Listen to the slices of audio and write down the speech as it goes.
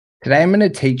Today, I'm going to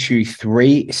teach you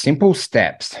 3 simple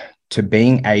steps to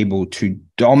being able to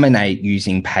dominate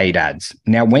using paid ads.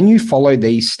 Now, when you follow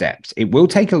these steps, it will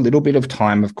take a little bit of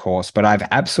time, of course, but I've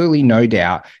absolutely no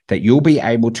doubt that you'll be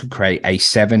able to create a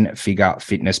 7-figure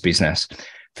fitness business.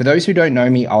 For those who don't know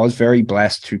me, I was very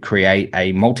blessed to create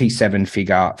a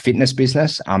multi-7-figure fitness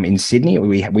business in Sydney.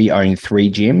 We own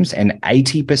 3 gyms, and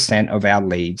 80% of our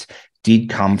leads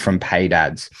did come from paid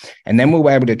ads. And then we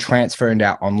were able to transfer into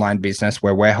our online business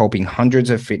where we're helping hundreds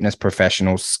of fitness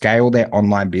professionals scale their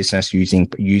online business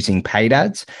using paid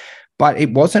ads. But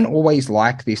it wasn't always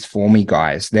like this for me,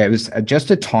 guys. There was just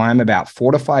a time about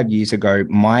 4 to 5 years ago,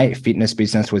 my fitness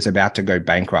business was about to go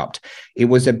bankrupt. It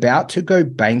was about to go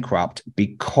bankrupt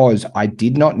because I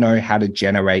did not know how to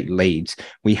generate leads.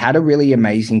 We had a really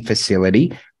amazing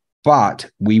facility, but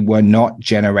we were not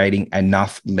generating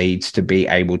enough leads to be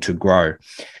able to grow.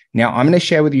 Now, I'm going to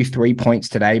share with you 3 points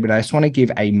today, but I just want to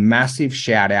give a massive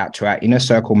shout out to our Inner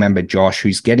Circle member, Josh,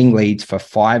 who's getting leads for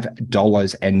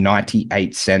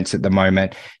 $5.98 at the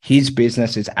moment. His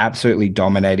business is absolutely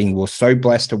dominating. We're so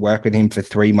blessed to work with him for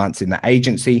 3 months in the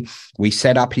agency. We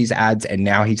set up his ads and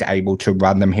now he's able to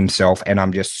run them himself. And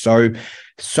I'm just so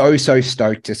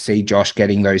stoked to see Josh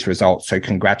getting those results. So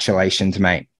congratulations,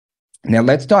 mate. Now,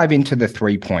 let's dive into the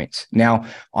 3 points. Now,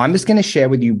 I'm just going to share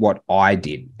with you what I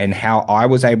did and how I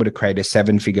was able to create a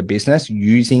 7-figure business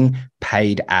using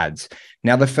paid ads.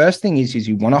 Now, the first thing is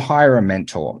you want to hire a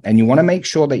mentor, and you want to make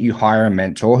sure that you hire a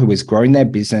mentor who has grown their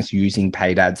business using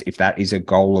paid ads if that is a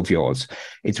goal of yours.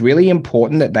 It's really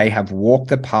important that they have walked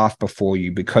the path before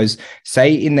you because,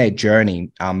 say, in their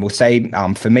journey, we'll say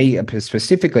for me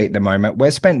specifically at the moment,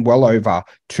 we've spent well over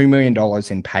 $2 million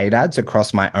in paid ads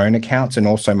across my own accounts and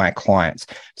also my clients.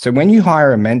 So when you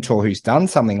hire a mentor who's done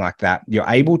something like that, you're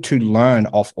able to learn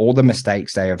off all the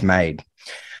mistakes they have made.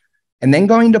 And then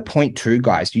going to point 2,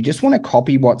 guys, you just want to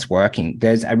copy what's working.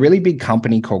 There's a really big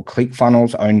company called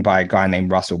ClickFunnels owned by a guy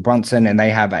named Russell Brunson, and they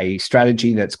have a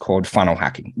strategy that's called funnel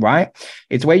hacking, right?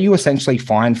 It's where you essentially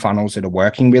find funnels that are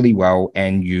working really well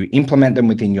and you implement them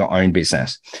within your own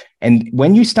business. And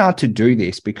when you start to do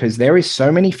this, because there is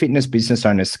so many fitness business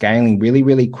owners scaling really,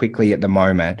 really quickly at the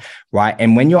moment, right?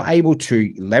 And when you're able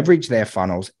to leverage their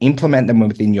funnels, implement them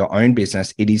within your own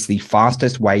business, it is the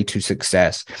fastest way to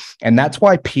success. And that's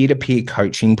why peer-to-peer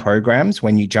coaching programs,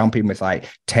 when you jump in with like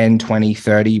 10, 20,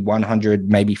 30, 100,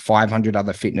 maybe 500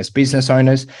 other fitness business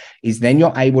owners, is then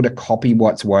you're able to copy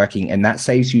what's working. And that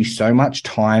saves you so much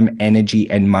time, energy,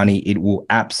 and money. It will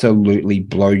absolutely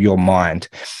blow your mind.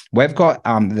 We've got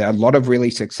a lot of really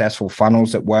successful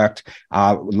funnels that worked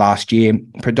last year,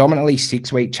 predominantly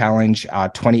 6-week challenge,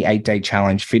 28-day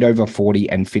challenge, Fit Over 40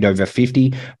 and Fit Over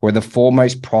 50 were the 4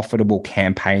 most profitable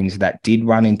campaigns that did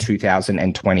run in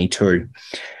 2022.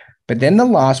 But then the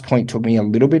last point took me a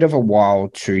little bit of a while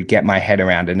to get my head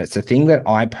around. And it's the thing that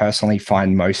I personally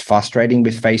find most frustrating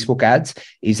with Facebook ads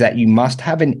is that you must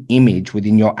have an image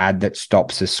within your ad that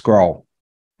stops the scroll.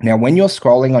 Now, when you're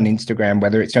scrolling on Instagram,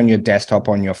 whether it's on your desktop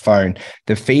or on your phone,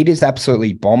 the feed is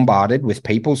absolutely bombarded with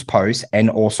people's posts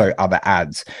and also other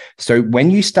ads. So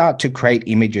when you start to create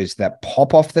images that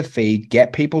pop off the feed,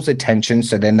 get people's attention,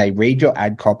 so then they read your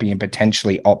ad copy and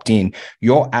potentially opt in,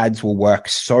 your ads will work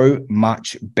so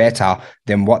much better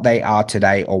than what they are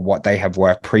today or what they have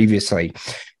worked previously.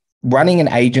 Running an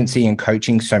agency and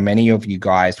coaching so many of you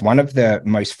guys, one of the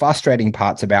most frustrating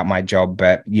parts about my job,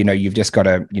 but you've just got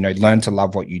to learn to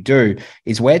love what you do,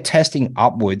 is we're testing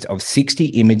upwards of 60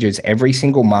 images every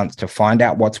single month to find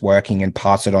out what's working and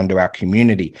pass it on to our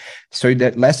community. So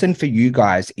the lesson for you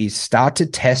guys is start to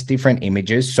test different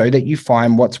images so that you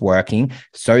find what's working,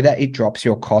 so that it drops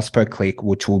your cost per click,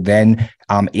 which will then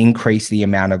increase the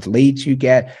amount of leads you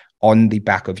get on the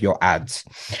back of your ads.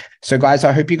 So guys,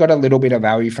 I hope you got a little bit of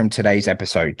value from today's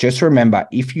episode. Just remember,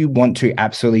 if you want to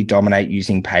absolutely dominate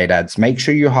using paid ads, make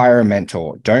sure you hire a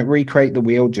mentor. Don't recreate the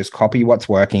wheel, just copy what's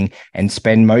working and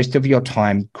spend most of your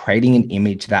time creating an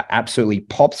image that absolutely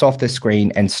pops off the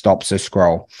screen and stops the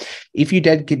scroll. If you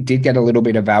did get a little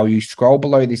bit of value, scroll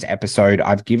below this episode.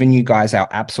 I've given you guys our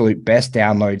absolute best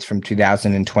downloads from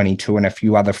 2022 and a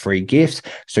few other free gifts.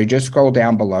 So just scroll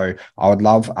down below. I would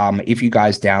love if you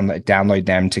guys download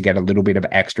them to get a little bit of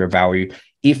extra value.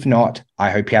 If not, I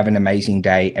hope you have an amazing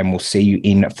day and we'll see you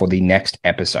in for the next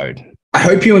episode. I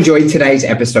hope you enjoyed today's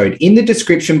episode. In the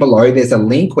description below, there's a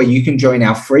link where you can join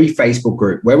our free Facebook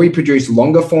group where we produce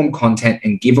longer form content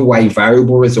and give away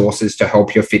valuable resources to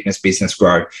help your fitness business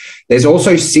grow. There's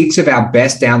also 6 of our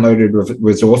best downloaded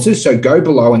resources, so go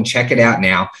below and check it out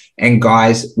now. And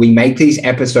guys, we make these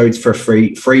episodes for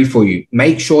free for you.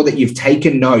 Make sure that you've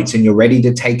taken notes and you're ready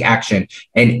to take action.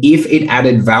 And if it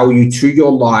added value to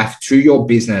your life, to your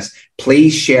business,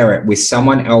 please share it with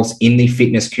someone else in the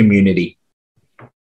fitness community.